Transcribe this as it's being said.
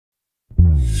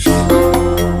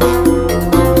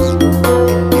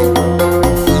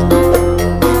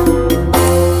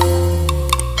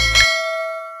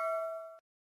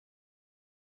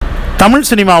தமிழ்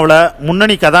சினிமாவில்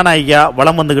முன்னணி கதாநாயகியாக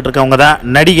வலம் வந்துக்கிட்டு இருக்கவங்க தான்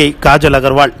நடிகை காஜல்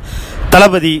அகர்வால்.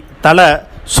 தளபதி, தல,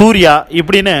 சூர்யா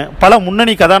இப்படின்னு பல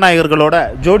முன்னணி கதாநாயகர்களோட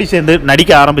ஜோடி சேர்ந்து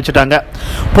நடிக்க ஆரம்பிச்சிட்டாங்க.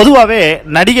 பொதுவாகவே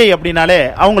நடிகை அப்படின்னாலே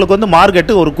அவங்களுக்கு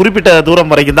மார்க்கெட்டு ஒரு குறிப்பிட்ட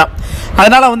தூரம் வரைக்கும் தான்.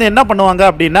 அதனால் என்ன பண்ணுவாங்க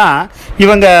அப்படின்னா,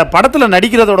 இவங்க படத்தில்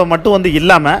நடிக்கிறதோட மட்டும்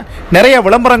இல்லாமல் நிறைய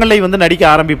விளம்பரங்களையும் நடிக்க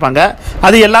ஆரம்பிப்பாங்க.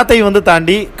 அது எல்லாத்தையும்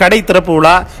தாண்டி கடை திறப்பு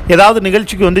விழா, ஏதாவது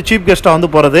நிகழ்ச்சிக்கு சீஃப் கெஸ்ட்டாக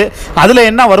போகிறது, அதில்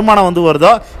என்ன வருமானம்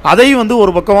வருதோ அதையும்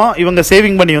ஒரு பக்கம் இவங்க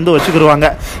சேவிங் பண்ணி வச்சுக்கிடுவாங்க.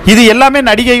 இது எல்லாமே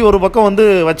நடிகை ஒரு பக்கம்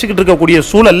வச்சுக்கிட்டு இருக்கக்கூடிய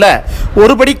சூழலில்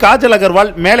ஒருபடி காஜல்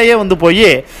அகர்வால் மேலேயே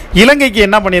போய் இலங்கைக்கு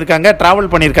என்ன பண்ணியிருக்காங்க,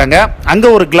 ட்ராவல் பண்ணியிருக்காங்க. அங்கே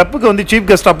ஒரு கிளப்புக்கு சீஃப்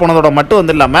கெஸ்ட்டாக போனதோட மட்டும்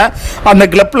இல்லாமல் அந்த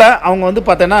கிளப்பில் அவங்க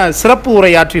பார்த்தீங்கன்னா சிறப்பு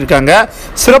உரையாற்றியிருக்காங்க.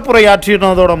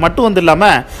 சிறப்புரையாற்றினதோட மட்டும்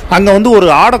இல்லாமல் அங்கே ஒரு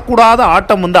ஆடக்கூடாத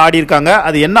ஆட்டம் ஆடியிருக்காங்க.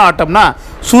 அது என்ன ஆட்டம்னா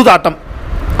சூதாட்டம்.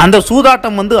 அந்த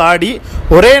சூதாட்டம் ஆடி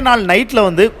ஒரே நாள்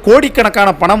நைட்டில்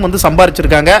கோடிக்கணக்கான பணம்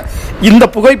சம்பாரிச்சிருக்காங்க. இந்த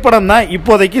புகைப்படம் தான்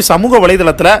இப்போதைக்கு சமூக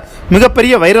வலைதளத்தில்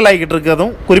மிகப்பெரிய வைரல் ஆகிக்கிட்டு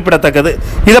இருக்கிறதும் குறிப்பிடத்தக்கது.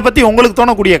 இதை பற்றி உங்களுக்கு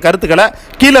தோணக்கூடிய கருத்துக்களை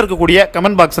கீழே இருக்கக்கூடிய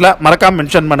கமெண்ட் பாக்ஸில் மறக்காமல்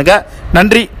மென்ஷன் பண்ணுங்கள்.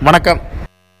 நன்றி, வணக்கம்.